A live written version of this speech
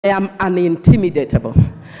I am unintimidatable.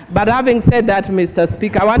 But having said that, Mr.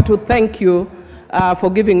 Speaker, I want to thank you for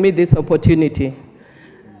giving me this opportunity.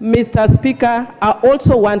 Mr. Speaker, I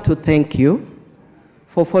also want to thank you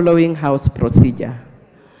for following House procedure.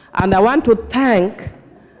 And I want to thank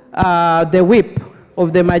the whip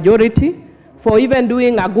of the majority for even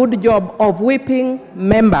doing a good job of whipping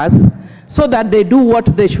members so that they do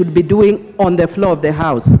what they should be doing on the floor of the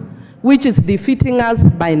House, which is defeating us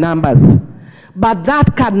by numbers. But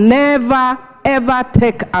that can never, ever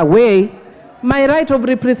take away my right of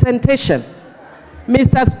representation.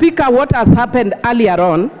 Mr. Speaker, what has happened earlier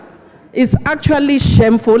on is actually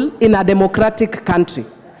shameful in a democratic country.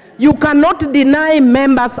 You cannot deny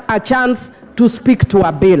members a chance to speak to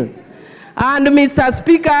a bill. And Mr.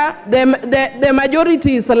 Speaker, the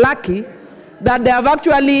majority is lucky that they have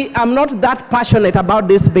actually, I'm not that passionate about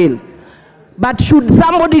this bill. But should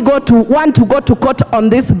somebody want to go to court on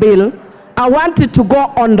this bill, I want it to go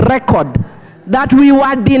on record that we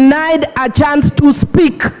were denied a chance to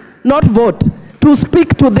speak, not vote, to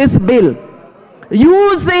speak to this bill,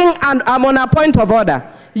 using, and I'm on a point of order,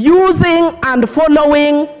 using and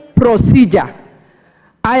following procedure.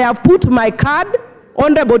 I have put my card.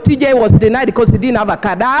 Honorable TJ was denied because he didn't have a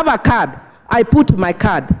card. I have a card. I put my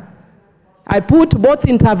card. I put both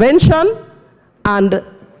intervention and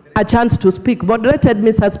a chance to speak. But rated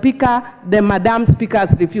Mr. Speaker, the Madam Speaker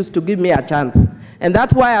has refused to give me a chance. And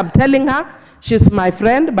that's why I'm telling her she's my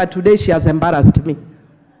friend, but today she has embarrassed me.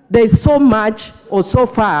 There is so much or so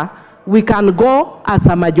far we can go as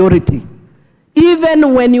a majority.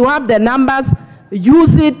 Even when you have the numbers,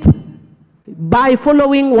 use it by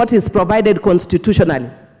following what is provided constitutionally.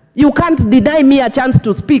 You can't deny me a chance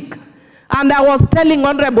to speak. And I was telling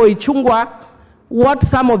Honorable Ichung'wa what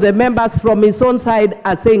some of the members from his own side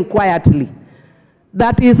are saying quietly.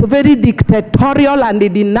 That is very dictatorial and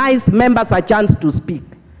it denies members a chance to speak.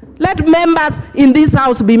 Let members in this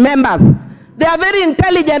House be members. They are very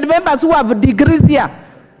intelligent members who have degrees here.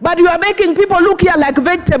 But you are making people look here like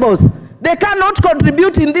vegetables. They cannot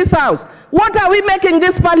contribute in this House. What are we making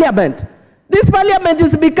this parliament? This parliament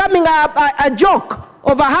is becoming a joke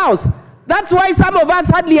of a house. That's why some of us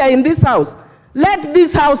hardly are in this House. Let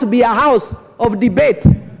this House be a house of debate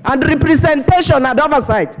and representation and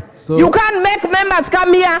oversight. So you can't make members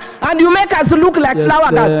come here and you make us look like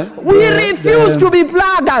flower girls. We refuse to be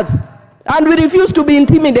flower girls and we refuse to be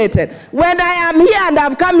intimidated. When I am here and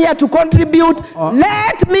I've come here to contribute,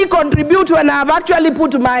 let me contribute when I've actually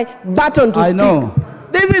put my button to speak. Know.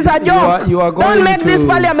 This is a joke. You are going Don't make this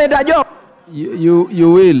parliament a joke. You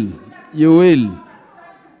will.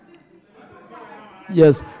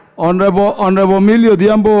 Yes. Honorable Millie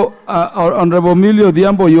Odhiambo,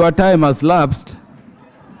 your time has lapsed.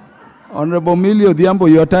 Honorable Millie Odhiambo,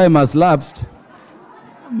 your time has lapsed.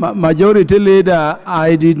 Majority Leader,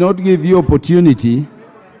 I did not give you opportunity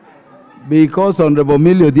because Honorable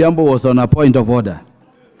Millie Odhiambo was on a point of order.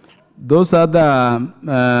 Those other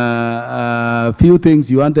few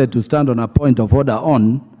things you wanted to stand on a point of order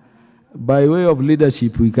on, by way of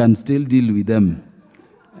leadership, we can still deal with them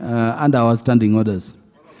under our standing orders.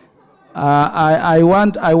 I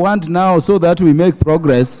want now, so that we make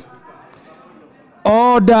progress,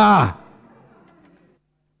 order.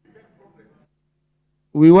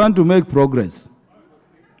 We want to make progress.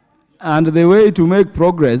 And the way to make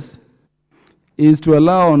progress is to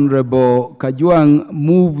allow Honorable Kajwang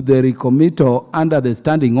move the recommittal under the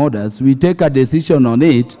standing orders. We take a decision on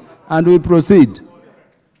it and we proceed.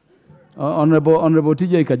 Honorable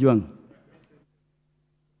TJ Kajwang.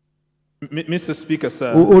 Mr. Speaker,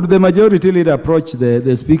 sir. Would the majority leader approach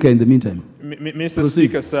the Speaker in the meantime? Mr. Proceed.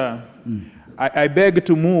 Speaker, sir, I beg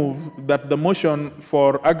to move that the motion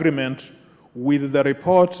for agreement with the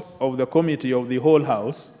report of the Committee of the Whole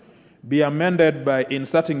House be amended by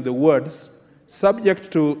inserting the words,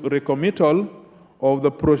 subject to recommittal of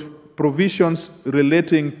the provisions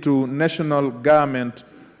relating to National Government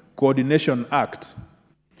Coordination Act.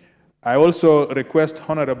 I also request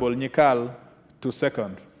Honorable Nyikal to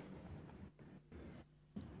second.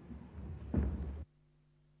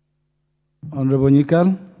 Honorable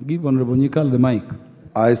Nyikal, give Honorable Nyikal the mic.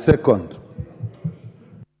 I second.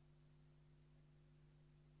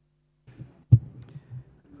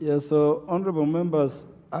 Yes, so honorable members,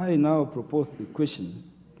 I now propose the question,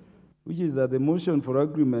 which is that the motion for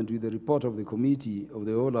agreement with the report of the Committee of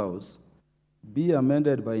the Whole House be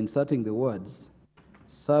amended by inserting the words,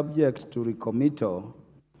 subject to recommittal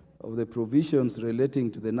of the provisions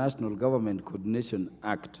relating to the National Government Coordination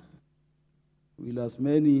Act. Will as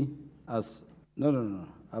many as, no,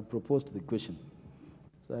 I proposed the question.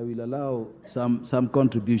 So I will allow some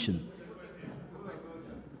contribution.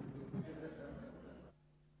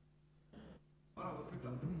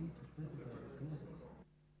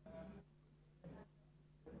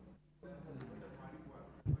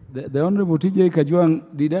 The Honorable TJ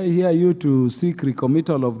Kajwang, did I hear you to seek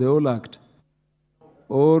recommittal of the whole act?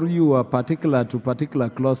 Or you are particular to particular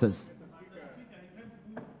clauses?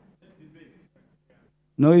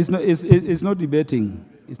 No, it's not debating.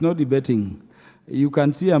 It's not debating. You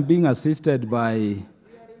can see I'm being assisted by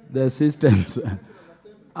the systems.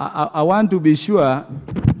 I want to be sure,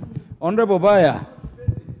 Honorable Baya,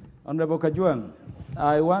 Honorable Kajwang,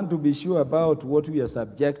 I want to be sure about what we are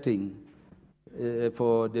subjecting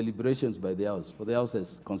for deliberations by the House, for the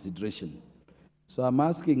House's consideration. So I'm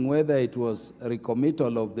asking whether it was a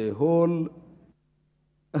recommittal of the whole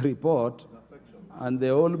report and the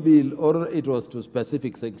whole bill, or it was to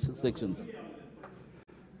specific sections.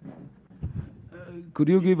 Could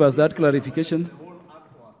you give us that clarification?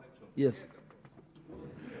 Yes.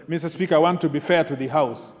 Mr. Speaker, I want to be fair to the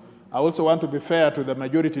House. I also want to be fair to the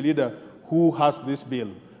Majority Leader who has this bill.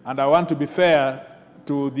 And I want to be fair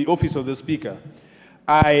to the Office of the Speaker.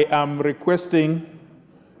 I am requesting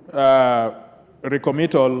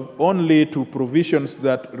recommittal only to provisions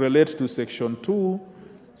that relate to Section 2,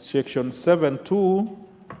 Section 7.2,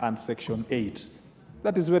 and Section 8.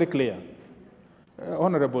 That is very clear.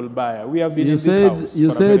 Honorable Bayer, we have been in this House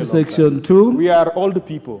You for a very said long Section time. 2? We are old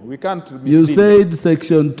people. We can't mislead. You said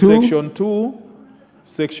Section 2? Section 2,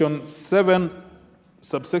 Section 7,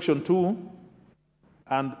 subsection 2,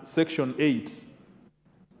 and Section 8.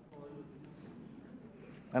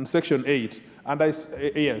 And Section 8. And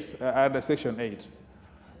and Section 8.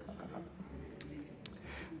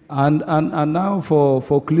 And now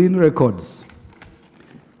for clean records,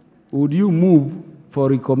 would you move for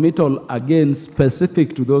recommittal again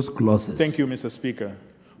specific to those clauses? Thank you, Mr. Speaker.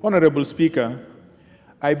 Honorable Speaker,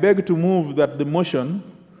 I beg to move that the motion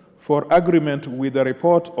for agreement with the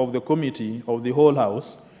report of the Committee of the Whole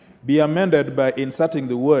House be amended by inserting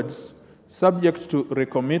the words subject to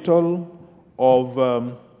recommittal of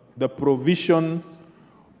the provision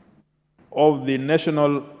of the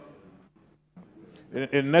National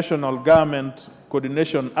Government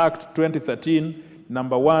Coordination Act 2013,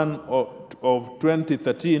 number 1 of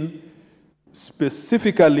 2013,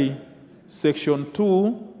 specifically Section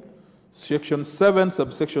 2, Section 7,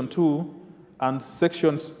 subsection 2, and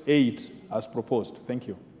Sections 8 as proposed. Thank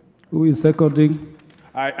you. Who is seconding?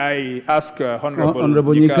 I ask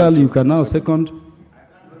Honorable Nyikal, you can now second.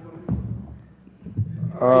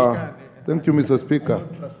 Thank you, Mr. Speaker.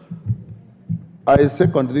 I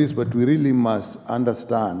second this, but we really must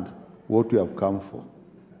understand what we have come for.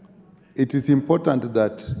 It is important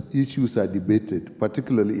that issues are debated,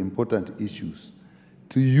 particularly important issues.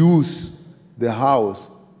 To use the House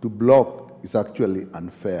to block is actually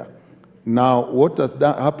unfair. Now, what has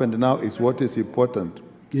happened now is what is important.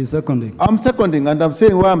 You're seconding. I'm seconding, and I'm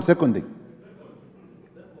saying why I'm seconding.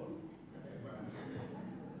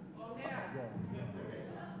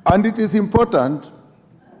 And it is important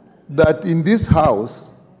that in this House,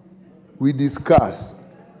 we discuss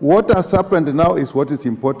what has happened now is what is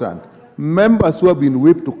important. Members who have been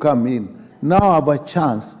whipped to come in now have a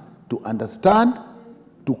chance to understand,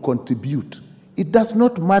 to contribute. It does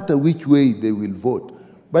not matter which way they will vote.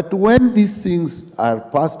 But when these things are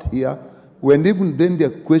passed here, when even then they're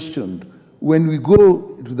questioned, when we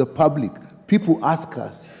go to the public, people ask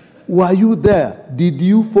us, were you there? Did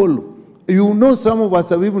you follow? You know, some of us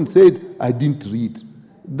have even said, I didn't read.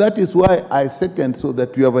 That is why I second, so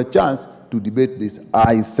that we have a chance to debate this.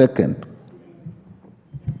 I second.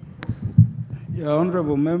 Yeah,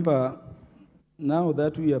 Honorable Member, now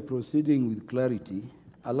that we are proceeding with clarity,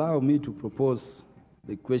 allow me to propose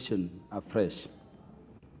the question afresh.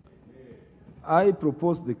 I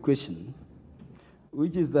propose the question,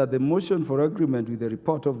 which is that the motion for agreement with the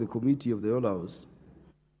report of the Committee of the Whole House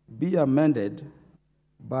be amended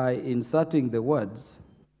by inserting the words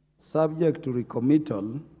subject to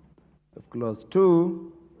recommittal of Clause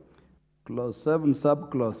 2, Clause 7,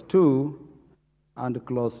 Subclause 2, and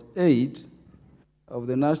Clause 8 of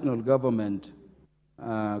the National Government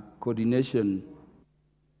Coordination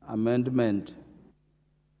Amendment.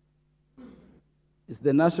 It's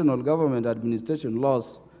the National Government Administration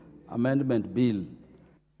Laws Amendment Bill,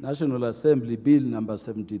 National Assembly Bill number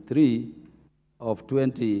 73 of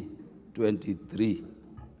 2023.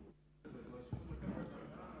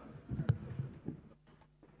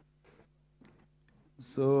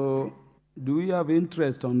 So, do we have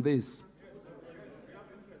interest on this?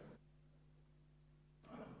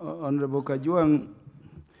 Honorable Kajwang,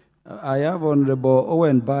 I have Honorable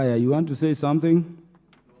Owen Bayer. You want to say something?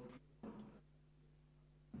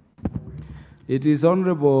 It is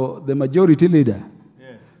Honorable the Majority Leader.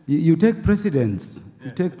 Yes. You take precedence.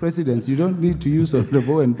 You take precedence. You don't need to use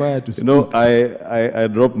Honorable Empire to speak. You know, I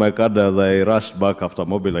dropped my card as I rushed back after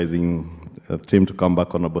mobilizing the team to come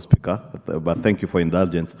back, Honorable Speaker, but thank you for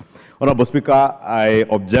indulgence. Honorable Speaker, I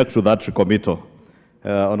object to that recommittal,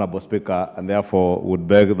 Honorable Speaker, and therefore would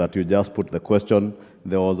beg that you just put the question.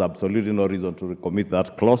 There was absolutely no reason to recommit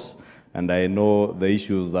that clause, and I know the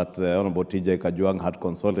issues that Honorable TJ Kajwang had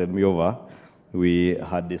consulted me over. We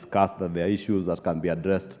had discussed that there are issues that can be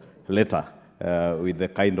addressed later with the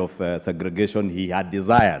kind of segregation he had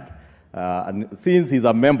desired. And since he's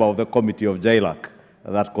a member of the committee of JLAC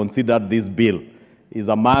that considered this bill, is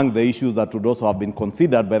among the issues that would also have been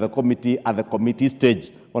considered by the committee at the committee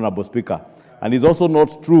stage, Honorable Speaker. And it's also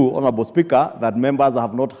not true, Honorable Speaker, that members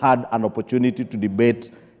have not had an opportunity to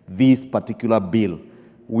debate this particular bill.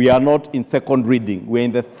 We are not in second reading. We're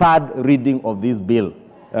in the third reading of this bill,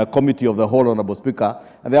 Committee of the Whole, Honorable Speaker.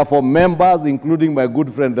 And therefore, members, including my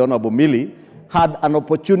good friend, the Honorable Millie, had an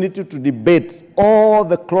opportunity to debate all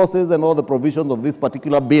the clauses and all the provisions of this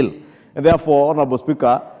particular bill. And therefore, Honorable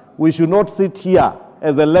Speaker, we should not sit here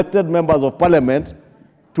as elected members of Parliament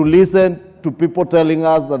to listen to people telling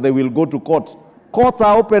us that they will go to court. Courts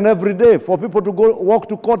are open every day for people to go walk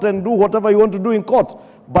to court and do whatever you want to do in court.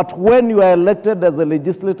 But when you are elected as a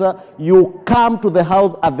legislator, you come to the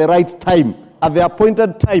House at the right time, at the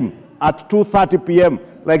appointed time, at 2:30 p.m.,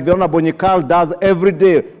 like the Honorable Nyikal does every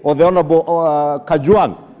day, or the Honorable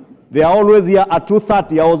Kajwang. They are always here at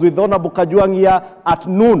 2:30. I was with the Honorable Kajwang here at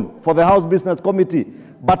noon for the House Business Committee.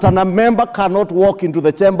 But a member cannot walk into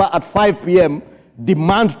the chamber at 5 p.m.,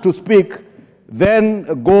 demand to speak,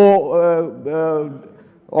 then go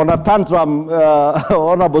on a tantrum,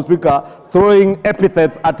 Honorable Speaker, throwing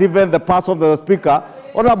epithets at even the person of the Speaker,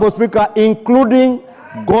 Honorable Speaker, including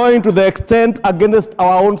going to the extent against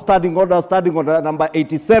our own standing order number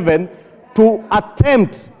 87, to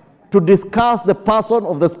attempt to discuss the person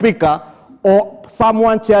of the Speaker or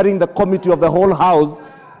someone chairing the committee of the whole House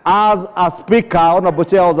as a Speaker, Honorable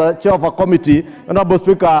Chair, as a chair of a committee. Honorable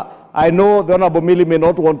Speaker, I know the Honorable Millie may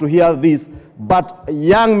not want to hear this, but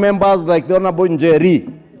young members like the Honorable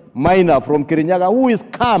Njeri Minor from Kirinyaga, who is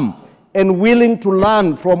calm and willing to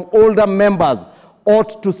learn from older members,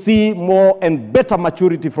 ought to see more and better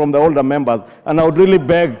maturity from the older members. And I would really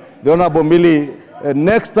beg the Honorable Millie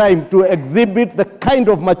next time to exhibit the kind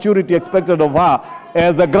of maturity expected of her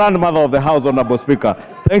as the grandmother of the House, Honorable Speaker.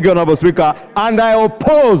 Thank you, Honorable Speaker. And I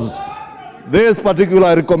oppose this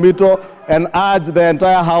particular recommittal and urge the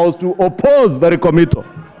entire House to oppose the recommittal.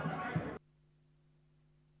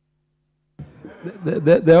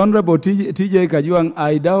 The Honorable TJ Kajwang,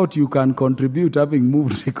 I doubt you can contribute having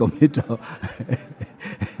moved recommittal.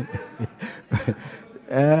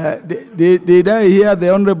 Did I hear the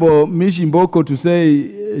Honorable Mishimboko to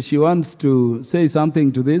say she wants to say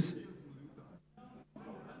something to this?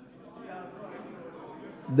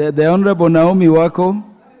 The Honorable Naomi Wako.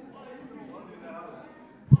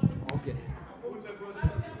 Okay.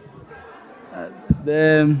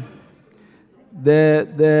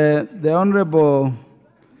 The Honorable,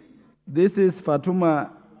 this is Fatuma.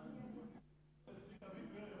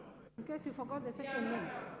 In case you forgot the second name.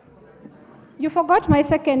 You forgot my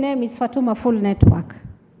second name is Fatuma Full Network.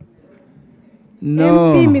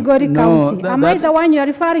 No, MP Migori County. No, Am I the one you are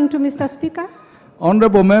referring to, Mr. Speaker?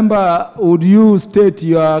 Honorable Member, would you state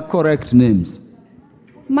your correct names?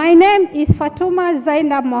 My name is Fatuma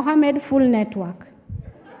Zainab Mohammed Full Network.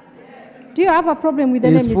 Do you have a problem with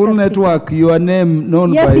the name, Mr. Speaker? Is Full Network your name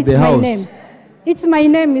known by the House? Yes, it's my name. It's my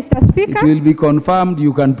name, Mr. Speaker. It will be confirmed.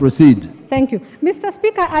 You can proceed. Thank you. Mr.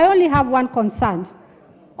 Speaker, I only have one concern.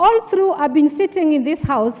 All through, I've been sitting in this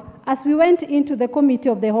House as we went into the committee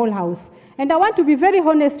of the whole House. And I want to be very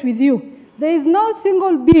honest with you. There is no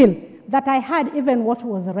single bill that I had even what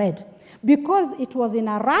was read, because it was in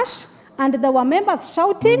a rush and there were members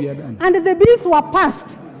shouting and the bills were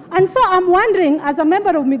passed. And so I'm wondering, as a member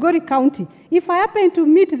of Migori County, if I happen to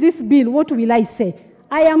meet this bill, what will I say?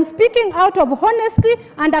 I am speaking out of honesty,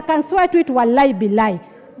 and I can swear to it, wallahi billahi.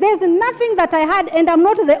 There's nothing that I had, and I'm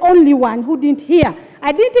not the only one who didn't hear.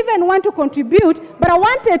 I didn't even want to contribute, but I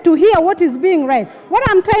wanted to hear what is being read. What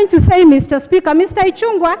I'm trying to say, Mr. Speaker, Mr.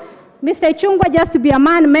 Ichung'wa, just to be a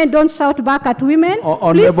man, men don't shout back at women.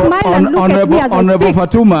 Please smile and look at me as I speak. Honorable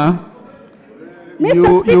Fatuma,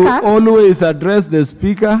 Mr. Speaker, you always address the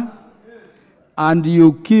Speaker and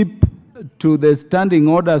you keep to the standing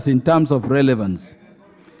orders in terms of relevance.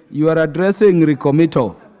 You are addressing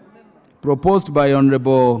recommittal proposed by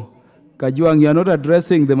Honorable Kajwang. You are not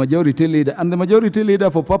addressing the majority leader. And the majority leader,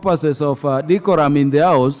 for purposes of decorum in the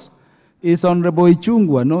House, is Honorable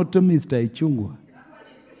Ichung'wa, not Mr. Ichung'wa.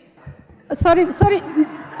 Sorry.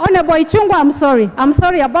 Honorable Ichung'wa, I'm sorry. I'm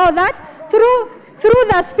sorry about that. Through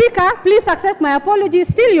the speaker, please accept my apology.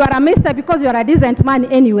 Still, you are a minister because you are a decent man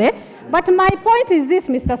anyway. But my point is this,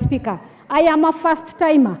 Mr. Speaker. I am a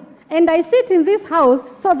first-timer, and I sit in this house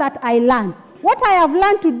so that I learn. What I have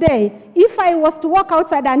learned today, if I was to walk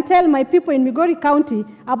outside and tell my people in Migori County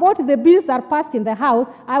about the bills that are passed in the House,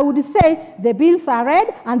 I would say the bills are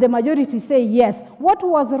read and the majority say yes. What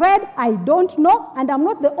was read, I don't know, and I'm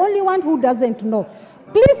not the only one who doesn't know.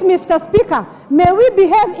 Please, Mr. Speaker, may we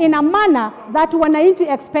behave in a manner that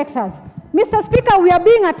wananchi expect us. Mr. Speaker, we are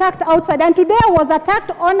being attacked outside, and today I was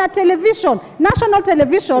attacked on a television, national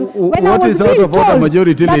television, when I was being told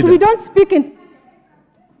that we don't speak in...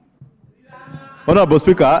 Honorable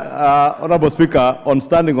Speaker, on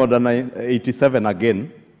Standing Order 87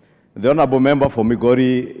 again, the Honorable Member for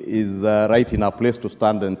Migori is right in her place to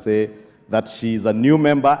stand and say that she is a new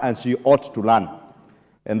member and she ought to learn.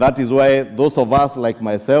 And that is why those of us like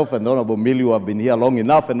myself and the Honorable Millie who have been here long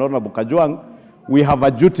enough and Honorable Kajwang, we have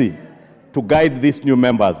a duty to guide these new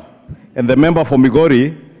members. And the member for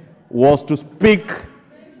Migori was to speak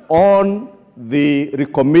on the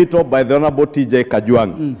recommittal by the Honorable TJ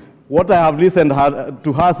Kajwang. What I have listened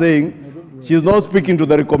to her saying, she is not speaking to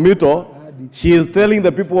the recommittal, she is telling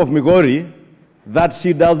the people of Migori that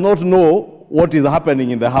she does not know what is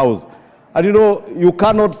happening in the House. And you know, you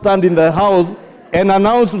cannot stand in the House and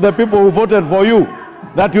announce to the people who voted for you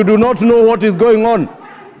that you do not know what is going on.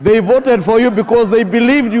 They voted for you because they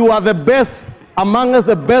believed you are the best, among us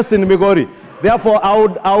the best in Migori. Therefore,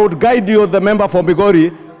 I would guide you, the member for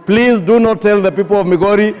Migori. Please do not tell the people of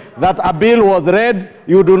Migori that a bill was read,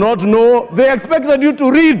 you do not know. They expected you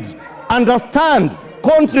to read, understand,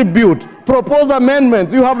 contribute, propose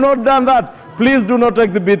amendments. You have not done that. Please do not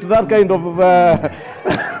exhibit that kind of...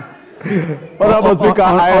 Honorable Speaker,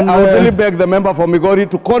 I would really beg the member for Migori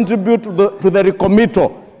to contribute to the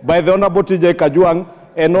recommittal by the Honorable TJ Kajwang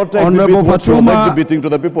and not exhibit what she was exhibiting to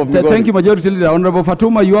the people of Migori. Thank you, Majority Leader. Honorable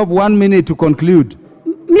Fatuma, you have 1 minute to conclude.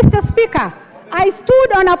 Mr. Speaker, I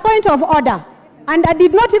stood on a point of order, and I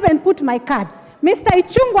did not even put my card. Mr.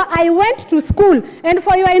 Ichung'wa, I went to school, and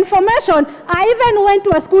for your information, I even went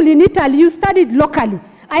to a school in Italy. You studied locally.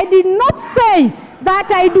 I did not say that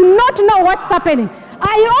I do not know what's happening.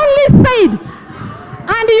 I only said,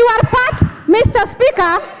 and you are part, Mr.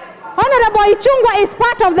 Speaker, Honorable Ichung'wa is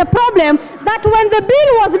part of the problem, that when the bill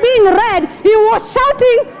was being read, he was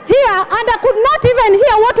shouting here, and I could not even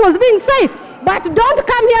hear what was being said. But don't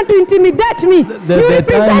come here to intimidate me. You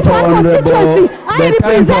represent one constituency. I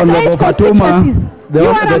represent 8 constituencies. You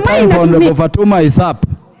are a minor to me. The time for Fatuma is up.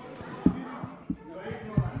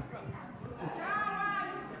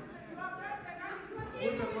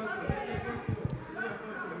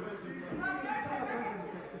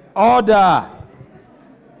 Order.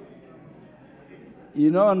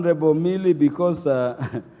 You know, Honorable Millie, because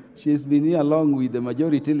she's been here along with the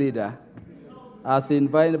Majority Leader, has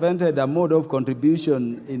invented a mode of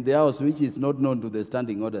contribution in the House which is not known to the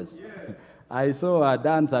standing orders. I saw her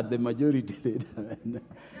dance at the Majority Leader.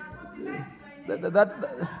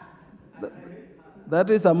 That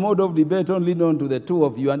is a mode of debate only known to the two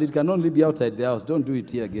of you, and it can only be outside the House. Don't do it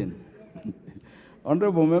here again.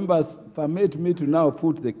 Honorable members, permit me to now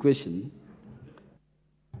put the question,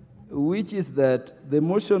 which is that the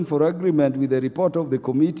motion for agreement with the report of the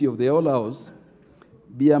Committee of the Whole House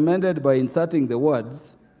be amended by inserting the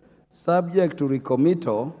words, subject to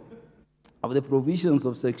recommittal of the provisions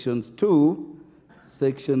of Sections 2,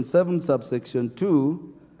 Section 7, Subsection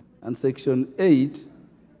 2, and Section 8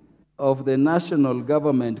 of the National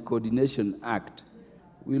Government Coordination Act.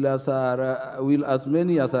 Will as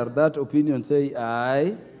many as are that opinion say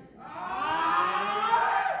aye?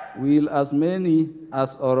 Aye. Will as many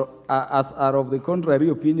as are of the contrary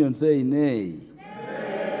opinion say nay?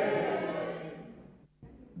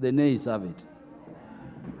 The nays have it.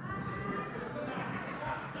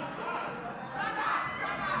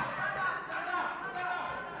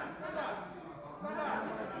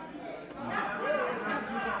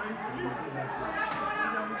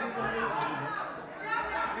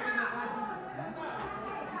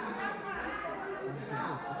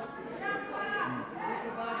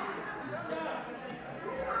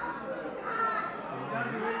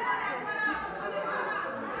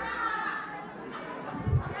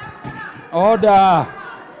 Order.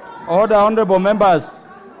 Order, honorable members.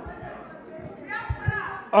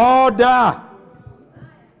 Order.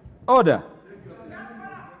 Order.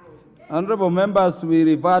 Honorable members, we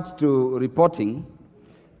revert to reporting,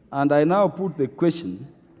 and I now put the question,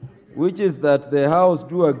 which is that the House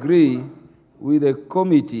do agree with the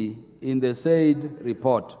committee in the said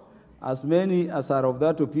report. As many as are of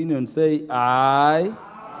that opinion say aye.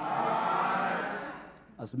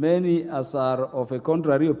 As many as are of a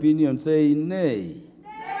contrary opinion say nay.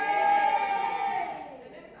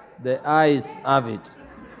 The ayes have it.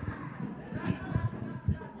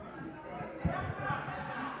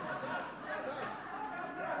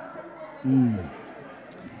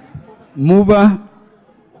 Mover.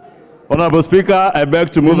 Honorable Speaker, I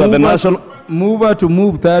beg to move that the national... Mover to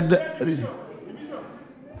move third.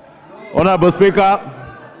 Honorable Speaker,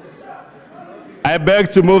 I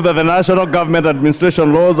beg to move that the National Government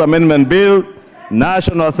Administration Laws Amendment Bill,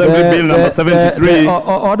 National Assembly Bill number 73...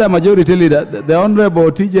 Order Majority Leader, the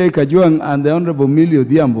Honorable T.J. Kajwang and the Honorable Millie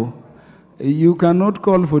Odhiambo, you cannot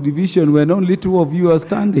call for division when only two of you are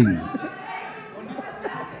standing.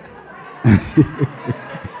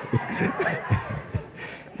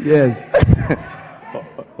 Yes.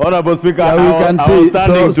 Honorable Speaker, Yeah, we can I was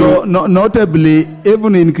standing so notably,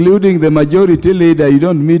 even including the Majority Leader, you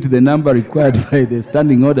don't meet the number required by the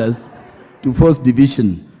standing orders to force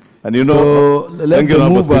division. And you so know, let the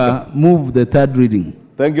mover move the third reading.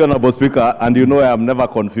 Thank you, Honorable Speaker, and you know I am never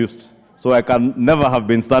confused. So I can never have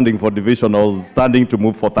been standing for division or standing to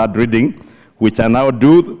move for third reading, which I now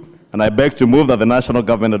do, and I beg to move that the National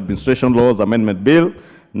Government Administration Laws Amendment Bill,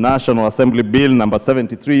 National Assembly Bill number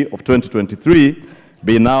 73 of 2023,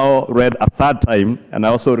 be now read a third time, and I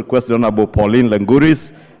also request the Honorable Pauline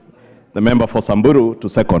Lenguris, the member for Samburu, to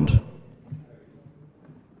second.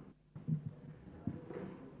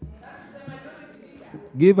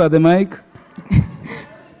 Give her the mic.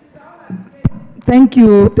 Thank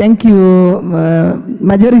you,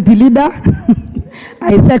 Majority Leader.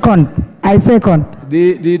 I second.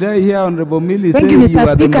 Did I hear Honorable Millie say Thank you,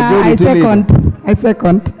 Mr. the Speaker. I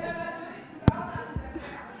second.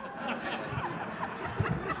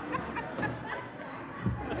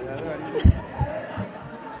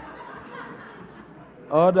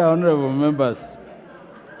 Order, honorable members.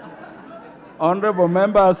 Honorable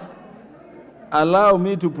members, allow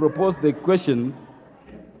me to propose the question,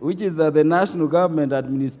 which is that the National Government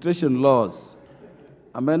Administration Laws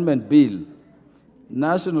Amendment Bill,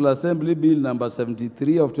 National Assembly Bill number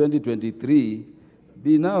 73 of 2023,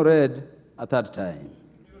 be now read a third time.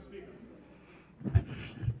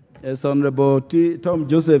 Yes, Honorable Tom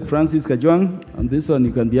Joseph Francis Kajwang, on this one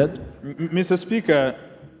you can be heard. Mr. Speaker,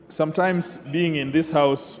 sometimes being in this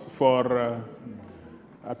House for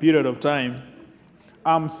a period of time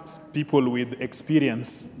arms people with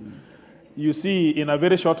experience. You see, in a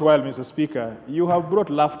very short while, Mr. Speaker, you have brought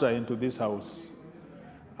laughter into this House,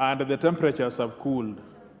 and the temperatures have cooled.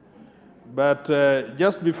 But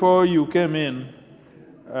just before you came in,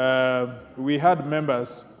 we had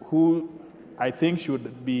members who I think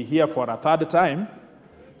should be here for a third time,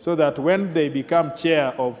 so that when they become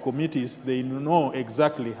chair of committees, they know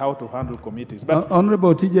exactly how to handle committees. But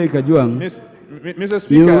Honorable T.J. Kajwang, Mr.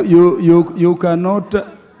 Speaker, you cannot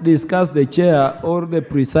discuss the chair or the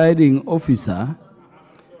presiding officer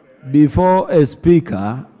before a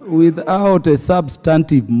speaker without a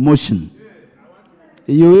substantive motion.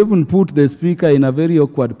 You even put the speaker in a very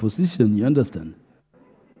awkward position, you understand?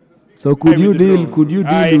 So could you deal with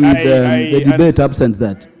the debate absent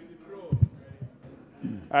that?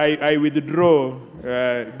 I withdraw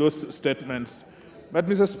those statements. But,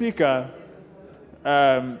 Mr. Speaker,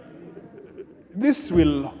 this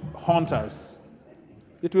will haunt us.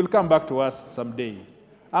 It will come back to us someday.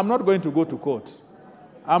 I'm not going to go to court.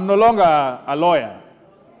 I'm no longer a lawyer.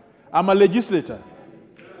 I'm a legislator.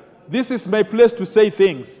 This is my place to say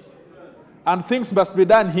things, and things must be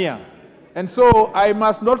done here. And so I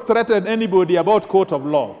must not threaten anybody about court of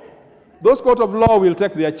law. Those court of law will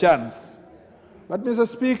take their chance. But, Mr.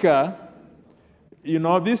 Speaker, you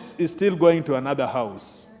know, this is still going to another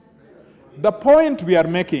House. The point we are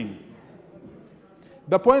making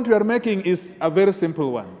is a very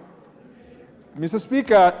simple one. Mr.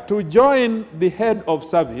 Speaker, to join the head of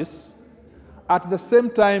service at the same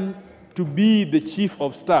time to be the chief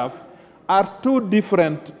of staff are two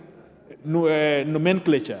different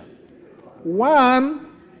nomenclature. One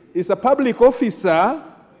is a public officer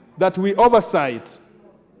that we oversight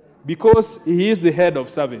because he is the head of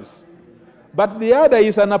service. But the other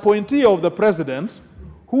is an appointee of the president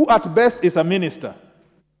who at best is a minister.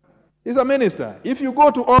 Is a minister. If you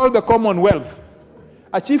go to all the Commonwealth,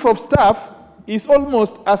 a chief of staff is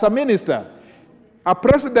almost as a minister. A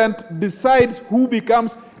president decides who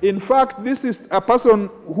becomes, in fact, this is a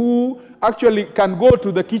person who actually can go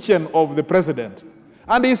to the kitchen of the president.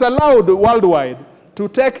 And is allowed worldwide to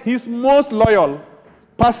take his most loyal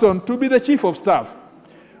person to be the chief of staff.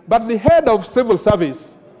 But the head of civil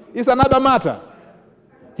service is another matter.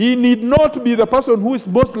 He need not be the person who is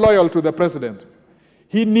most loyal to the president.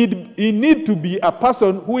 He need to be a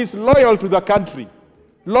person who is loyal to the country.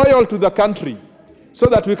 loyal to the country, so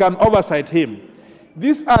that we can oversight him.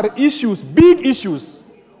 These are issues, big issues,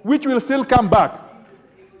 which will still come back.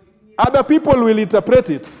 Other people will interpret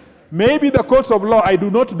it. Maybe the courts of law, I do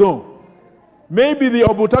not know. Maybe the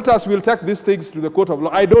Obutatas will take these things to the court of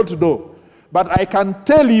law, I don't know. But I can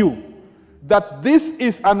tell you that this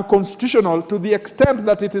is unconstitutional to the extent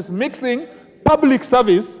that it is mixing public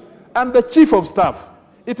service and the chief of staff.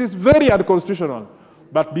 It is very unconstitutional.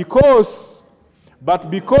 But because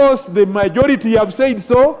the majority have said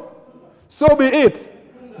so, so be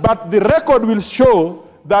it. But the record will show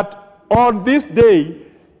that on this day,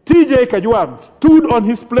 TJ Kajwang stood on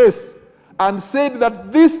his place and said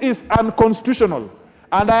that this is unconstitutional.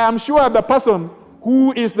 And I am sure the person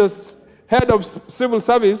who is the head of civil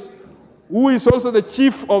service, who is also the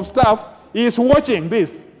chief of staff, is watching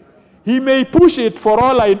this. He may push it for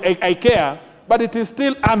all I care, but it is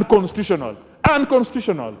still unconstitutional.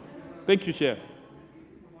 Unconstitutional. Thank you, Chair.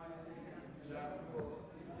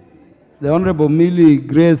 The Honorable Millie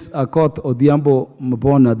Grace Akoth Odhiambo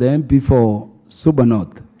Mbona, the MP for Suba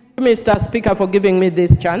North. Mr. Speaker, for giving me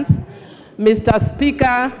this chance. Mr.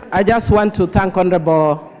 Speaker, I just want to thank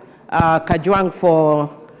Honorable Kajwang for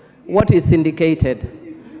what is indicated.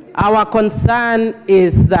 Our concern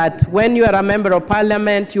is that when you are a member of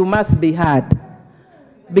parliament, you must be heard,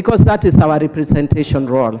 because that is our representation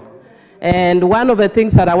role. And one of the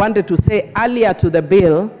things that I wanted to say earlier to the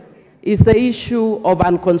bill is the issue of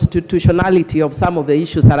unconstitutionality of some of the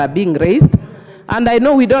issues that are being raised. And I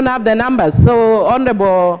know we don't have the numbers, so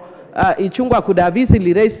Honorable Ichung'wa could have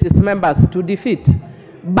easily raised his members to defeat,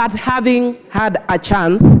 but having had a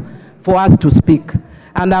chance for us to speak.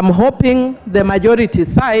 And I'm hoping the majority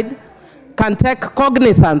side can take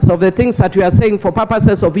cognizance of the things that we are saying for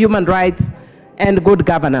purposes of human rights and good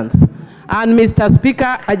governance. And Mr.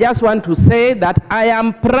 Speaker, I just want to say that I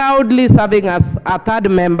am proudly serving as a third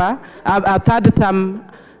member, a third term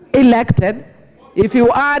elected. If you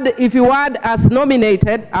add as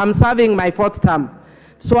nominated, I'm serving my fourth term.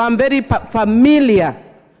 So I'm very familiar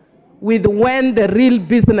with when the real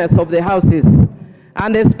business of the house is.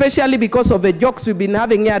 And especially because of the jokes we've been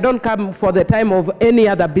having here, I don't come for the time of any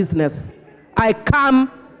other business. I come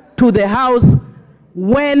to the house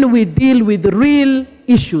when we deal with real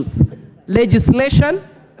issues, legislation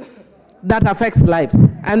that affects lives.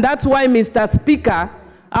 And that's why, Mr. Speaker,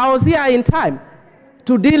 I was here in time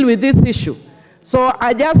to deal with this issue. So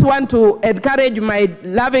I just want to encourage my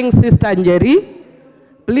loving sister Njeri,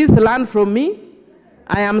 please learn from me.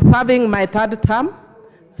 I am serving my third term,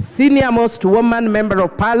 senior most woman member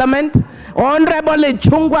of parliament. Honorable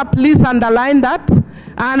Ichung'wa, please underline that.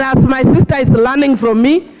 And as my sister is learning from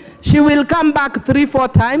me, she will come back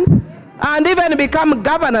 3-4 times and even become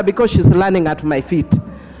governor because she's learning at my feet.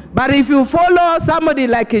 But if you follow somebody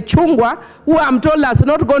like Ichung'wa, who I'm told has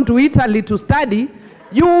not gone to Italy to study,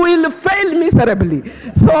 you will fail miserably.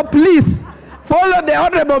 So please, follow the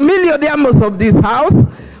Honorable Millie Odhiambo of this house,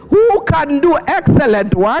 who can do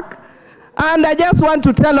excellent work. And I just want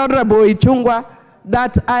to tell Honorable Ichung'wa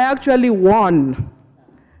that I actually won.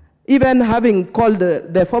 Even having called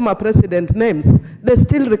the former president names, they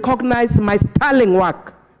still recognize my sterling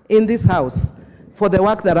work in this house for the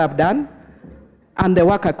work that I've done, and the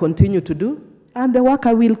work I continue to do, and the work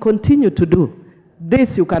I will continue to do.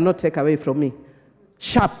 This you cannot take away from me.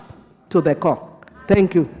 Sharp to the core.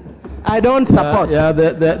 Thank you. I don't support.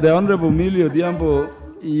 The Honorable Millie Odhiambo,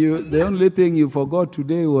 the only thing you forgot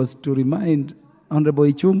today was to remind Honorable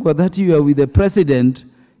Ichung'wa that you are with the president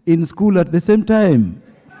in school at the same time.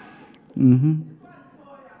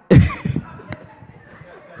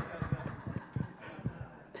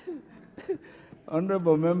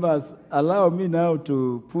 Honorable members, allow me now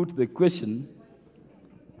to put the question.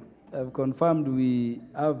 I've confirmed we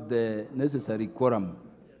have the necessary quorum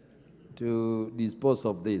to dispose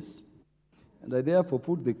of this. And I therefore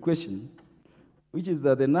put the question, which is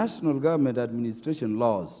that the National Government Administration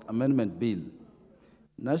Laws Amendment Bill,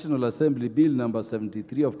 National Assembly Bill number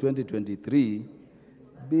 73 of 2023,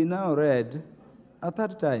 be now read a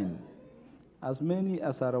third time. As many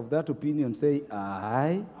as are of that opinion say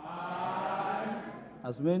aye. Aye.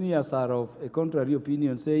 As many as are of a contrary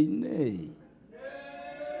opinion say nay.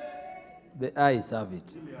 The ayes have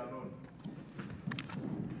it.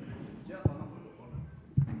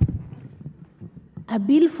 A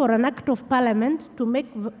bill for an act of parliament to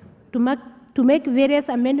make various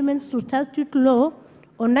amendments to statute law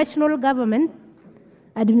on national government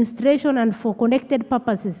administration and for connected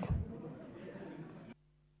purposes.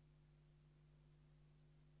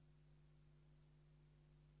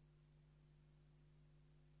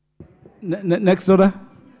 Next order.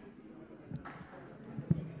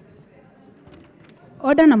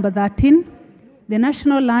 Order number 13, the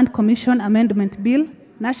National Land Commission Amendment Bill,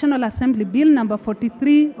 National Assembly Bill number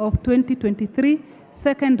 43 of 2023,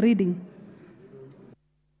 second reading.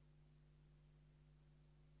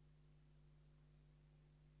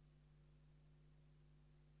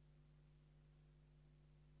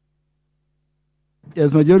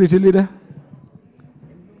 Yes, Majority Leader.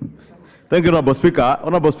 Thank you, Honorable Speaker.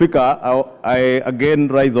 Honorable Speaker, I again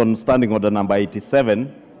rise on Standing Order number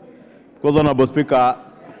 87. Because, Honorable Speaker,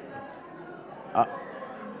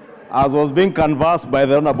 as was being canvassed by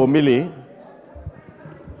the Honorable Millie,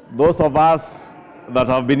 those of us that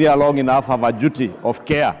have been here long enough have a duty of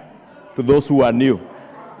care to those who are new.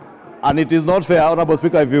 And it is not fair, Honorable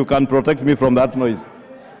Speaker, if you can protect me from that noise.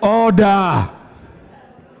 Order!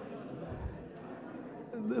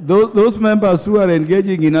 Those members who are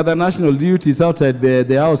engaging in other national duties outside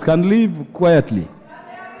the House can leave quietly.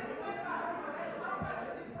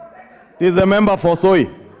 It is a member for Soy.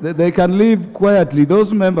 They can leave quietly.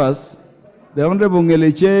 Those members, the Honorable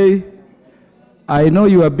Ngeleche, I know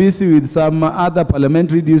you are busy with some other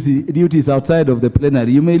parliamentary duties outside of the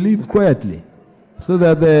plenary. You may leave quietly so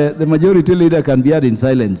that the majority leader can be heard in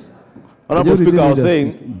silence. Honorable Speaker, I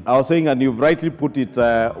was saying, and you've rightly put it,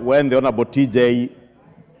 when the Honorable TJ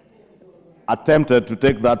attempted to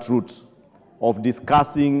take that route of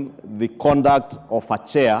discussing the conduct of a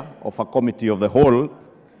chair of a committee of the whole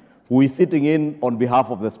who is sitting in on behalf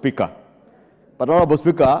of the Speaker. But, Honorable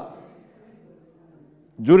Speaker,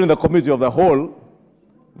 during the committee of the whole,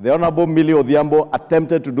 the Honorable Millie Odhiambo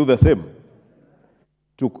attempted to do the same,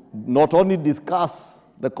 to not only discuss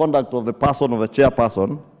the conduct of the person, of the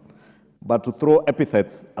chairperson, but to throw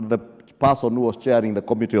epithets at the person who was chairing the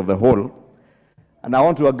committee of the whole. And I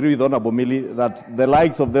want to agree with Honorable Millie that the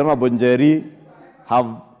likes of the Honorable Njeri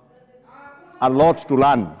have a lot to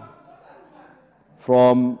learn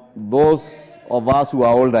from those of us who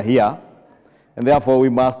are older here, and therefore we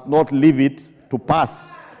must not leave it to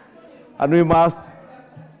pass. And we must,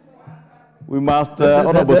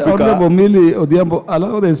 Honorable Speaker. Honorable Millie Odhiambo,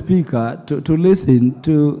 allow the Speaker to listen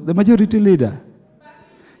to the majority leader.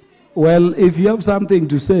 Well, if you have something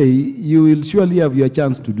to say, you will surely have your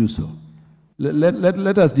chance to do so.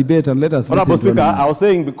 Let us debate and let us listen. Honorable Speaker, I was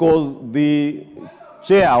saying because the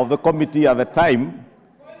chair of the committee at the time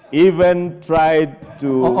even tried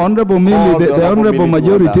to... Honorable Millie, the Honorable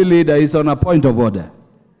Majority Leader is on a point of order.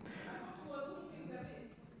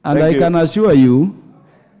 And I can assure you,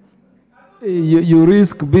 you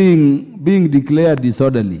risk being declared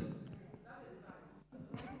disorderly.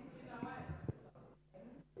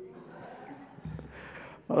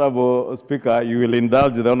 Honorable Speaker, you will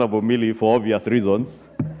indulge the Honorable Millie for obvious reasons.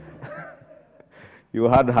 You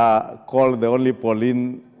had her call the only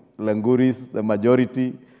Pauline Lenguris, the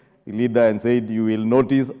majority leader, and said you will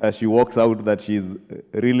notice as she walks out that she's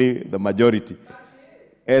really the majority.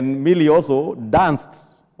 And Millie also danced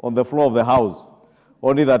on the floor of the House,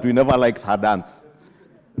 only that we never liked her dance,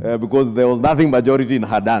 because there was nothing majority in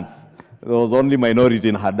her dance. There was only minority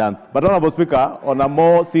in her dance. But, Honorable Speaker, on a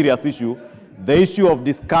more serious issue, the issue of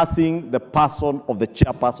discussing the person of the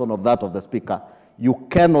chairperson of that of the Speaker, you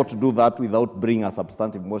cannot do that without bringing a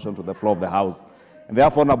substantive motion to the floor of the House. And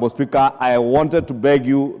therefore, Honorable Speaker, I wanted to beg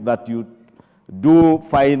you that you do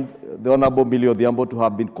find the Honorable Millie Odhiambo to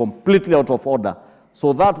have been completely out of order,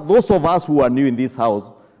 so that those of us who are new in this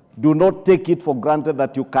House do not take it for granted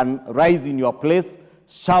that you can rise in your place,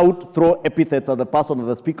 shout, throw epithets at the person of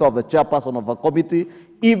the Speaker, of the chairperson of a committee,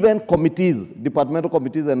 even committees, departmental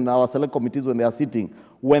committees and our select committees when they are sitting.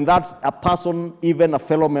 When a person, even a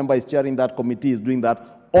fellow member is chairing that committee, is doing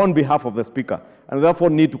that on behalf of the Speaker. And therefore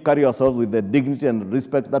need to carry ourselves with the dignity and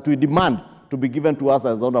respect that we demand to be given to us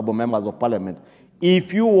as honorable members of Parliament.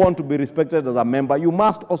 If you want to be respected as a member, you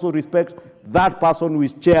must also respect that person who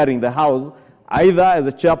is chairing the House, either as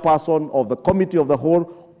a chairperson of the committee of the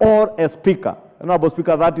whole or as Speaker. Honorable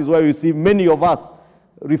Speaker, that is why you see many of us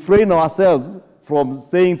refrain ourselves from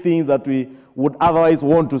saying things that we would otherwise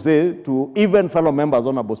want to say to even fellow members,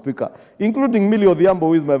 Honorable Speaker, including Millie Odhiambo,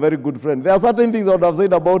 who is my very good friend. There are certain things I would have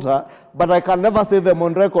said about her, but I can never say them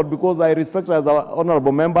on record because I respect her as an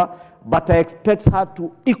honorable member, but I expect her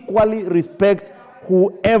to equally respect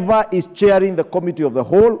whoever is chairing the committee of the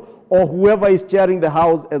whole or whoever is chairing the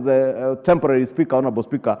House as a temporary Speaker, Honorable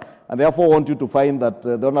Speaker. And therefore want you to find that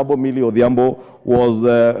the Honorable Millie Odhiambo was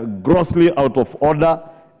grossly out of order.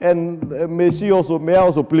 And may I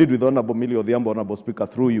also plead with Honorable Millie Odhiambo, Honorable Speaker,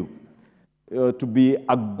 through you, to be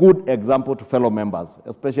a good example to fellow members,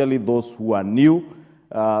 especially those who are new,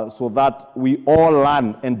 so that we all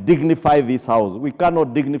learn and dignify this House. We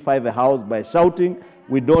cannot dignify the House by shouting.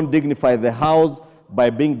 We don't dignify the House by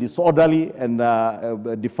being disorderly and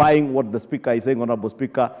defying what the Speaker is saying, Honorable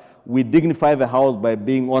Speaker. We dignify the House by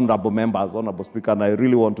being honorable members, Honorable Speaker, and I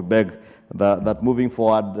really want to beg that moving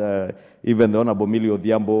forward, even the Honorable Millie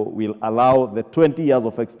Odhiambo will allow the 20 years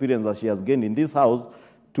of experience that she has gained in this House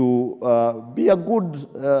to be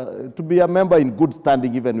a member in good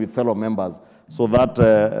standing even with fellow members, so that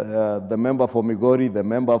the member for Migori, the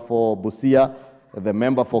member for Busia, the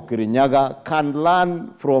member for Kirinyaga can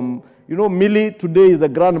learn from, you know, Millie today is the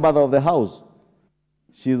grandmother of the House.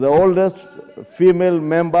 She's the oldest female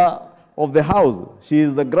member of the House. She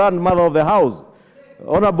is the grandmother of the House.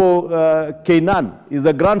 Honorable Keinan is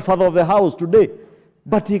the grandfather of the House today,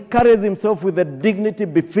 but he carries himself with a dignity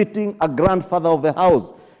befitting a grandfather of the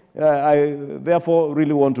House. I therefore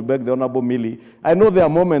really want to beg the Honorable Millie. I know there are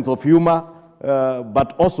moments of humor,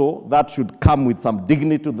 but also that should come with some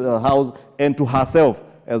dignity to the House and to herself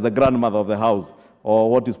as the grandmother of the House,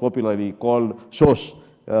 or what is popularly called shosh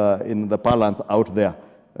in the parlance out there.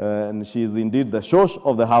 And she is indeed the shosh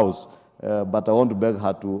of the House, but I want to beg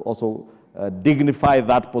her to also dignify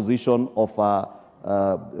that position of a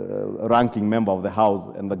ranking member of the House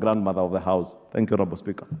and the grandmother of the House. Thank you, Honorable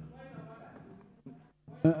Speaker.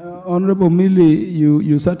 Honorable Millie,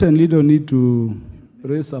 you certainly don't need to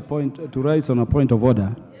raise on a point of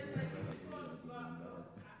order.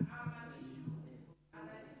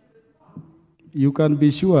 You can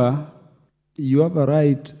be sure you have a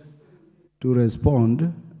right to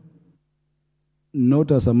respond,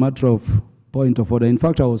 not as a matter of point of order. In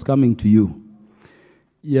fact, I was coming to you.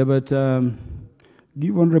 Yeah, but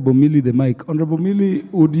give Honorable Millie the mic. Honorable Millie,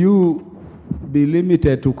 would you be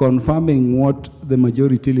limited to confirming what the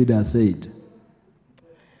majority leader said?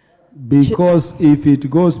 Because if it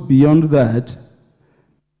goes beyond that,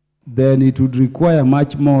 then it would require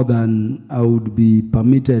much more than I would be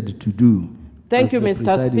permitted to do. Thank you,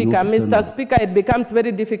 Mr. Speaker. Mr. Speaker, it becomes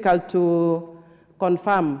very difficult to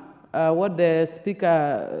confirm what the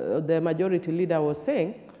Speaker, the majority leader was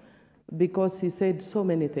saying, because he said so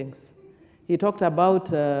many things. He talked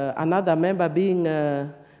about another member being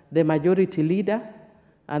the majority leader,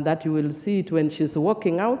 and that you will see it when she's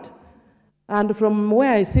walking out. And from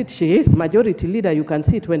where I sit, she is majority leader. You can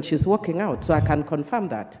see it when she's walking out, so I can confirm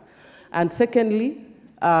that. And secondly,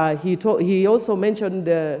 he also mentioned,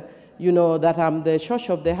 you know, that I'm the shosh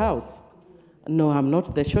of the House. No, I'm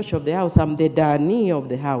not the shosh of the House. I'm the Dani of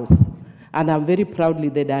the House. And I'm very proudly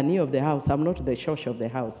the Dani of the House. I'm not the shosh of the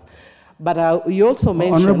House. But you also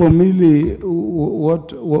mentioned... Honorable Millie,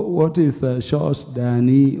 what is shosh,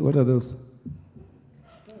 Dani? What are those?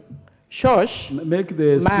 Shosh. Make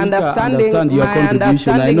the speaker understand your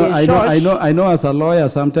contribution. I know as a lawyer,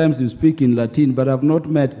 sometimes you speak in Latin, but I've not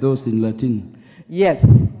met those in Latin. Yes.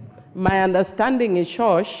 My understanding is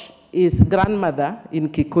shosh is grandmother in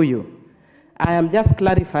Kikuyu. I am just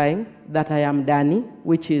clarifying that I am Dani,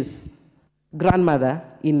 which is grandmother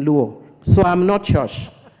in Luo. So I'm not shosh.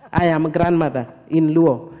 I am grandmother in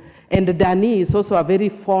Luo. And Dani is also a very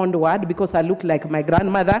fond word because I look like my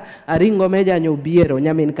grandmother, Aringo Meja Nyobiero,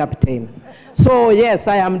 Nyamin Captain. So yes,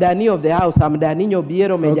 I am Dani of the House. I'm Dani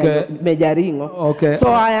Nyobiero Meja Ringo. Okay. So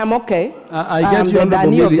I am okay. I get you,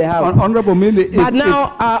 Honorable Millie. Of the House. Honorable Millie. But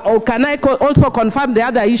now, can I also confirm the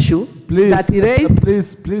other issue that he raised?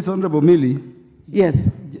 Please, Honorable Millie. Yes.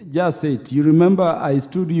 Just say it. You remember I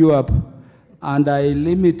stood you up and I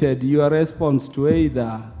limited your response to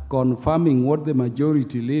either confirming what the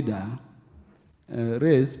majority leader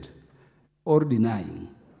raised or denying.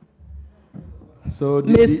 So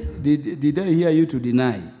did I hear you to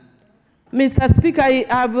deny? Mr. Speaker, I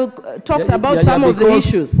have talked about some of the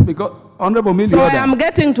issues. Because Honorable Millie, so I am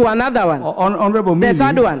getting to another one. Honorable Millie, the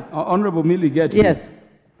third one. Honorable Millie, get me. Yes.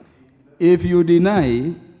 If you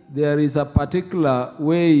deny, there is a particular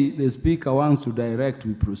way the Speaker wants to direct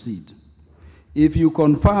we proceed. If you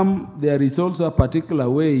confirm, there is also a particular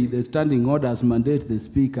way the standing orders mandate the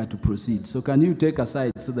Speaker to proceed. So can you take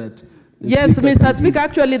aside so that... Yes, Mr. Speaker,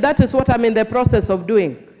 actually that is what I'm in the process of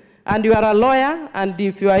doing. And you are a lawyer, and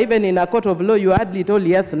if you are even in a court of law, you hardly told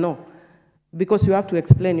yes, no, because you have to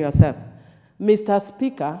explain yourself. Mr.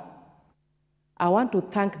 Speaker, I want to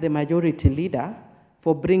thank the majority leader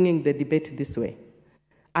for bringing the debate this way.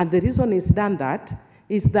 And the reason he's done that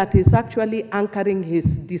is that he's actually anchoring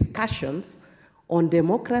his discussions on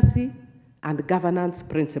democracy and governance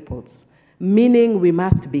principles, meaning we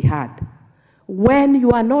must be heard. When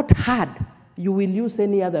you are not heard, you will use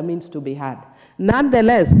any other means to be heard.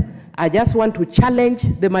 Nonetheless, I just want to challenge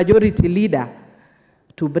the majority leader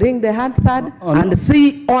to bring the Hansard and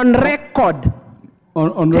see on record.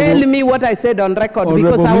 Tell me what I said on record,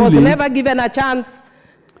 because I was never given a chance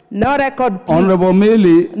No record, please. Honorable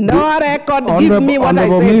Millie. No record. Give me what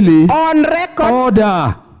Honorable I said. Millie. On record.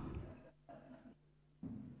 Order.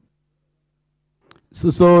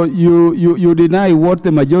 So you deny what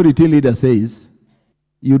the majority leader says.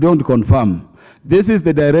 You don't confirm. This is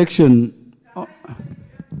the direction.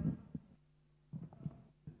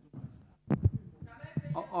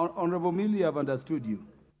 Honorable Millie, I've understood you.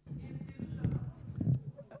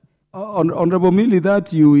 Honorable Millie,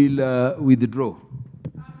 that you will withdraw.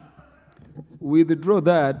 Withdraw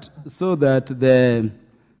that so that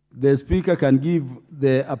the Speaker can give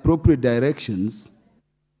the appropriate directions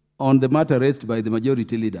on the matter raised by the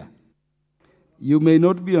majority leader. You may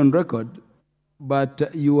not be on record,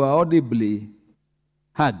 but you are audibly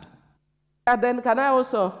heard. Then can I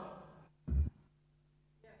also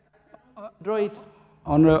draw it?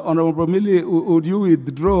 Honorable Millie, would you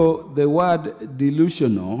withdraw the word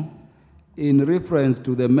delusional in reference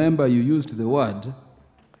to the member you used the word?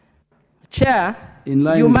 Chair, in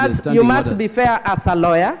line you with must, the standing you must orders. be fair as a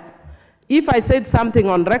lawyer. If I said something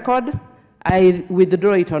on record, I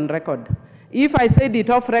withdraw it on record. If I said it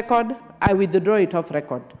off record, I withdraw it off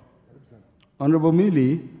record. Honorable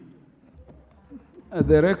Millie,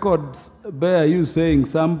 the records bear you saying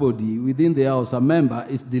somebody within the House, a member,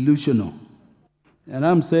 is delusional. And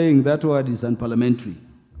I'm saying that word is unparliamentary.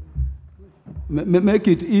 Make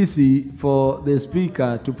it easy for the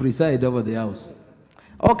Speaker to preside over the House.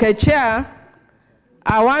 Okay, Chair,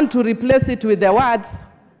 I want to replace it with the words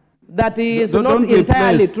that is not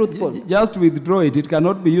entirely truthful. Just withdraw it. It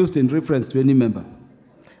cannot be used in reference to any member.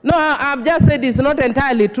 No, I've just said it's not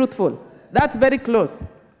entirely truthful. That's very close.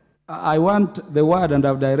 I want the word, and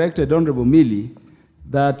I've directed Honorable Millie,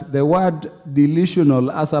 that the word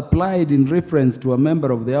delusional as applied in reference to a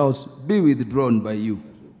member of the House be withdrawn by you.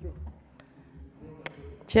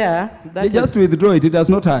 Chair, just withdraw it. It does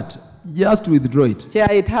not hurt. Just withdraw it.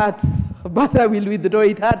 Chair, it hurts, but I will withdraw.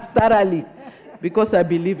 It hurts thoroughly because I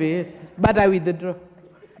believe it is, but I withdraw.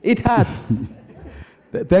 It hurts.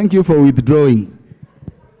 Thank you for withdrawing.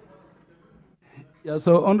 Yeah,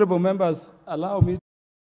 so honorable members, allow me.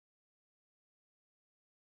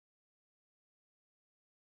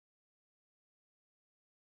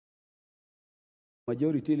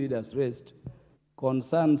 Majority leaders raised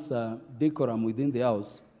concerns decorum within the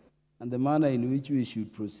House and the manner in which we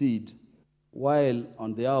should proceed while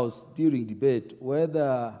on the House during debate,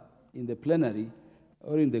 whether in the plenary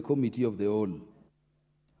or in the committee of the whole.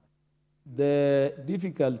 The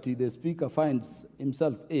difficulty the Speaker finds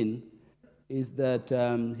himself in is that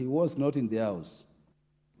he was not in the House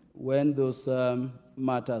when those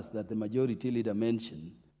matters that the majority leader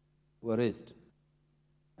mentioned were raised.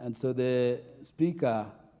 And so the Speaker,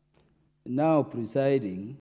 now presiding,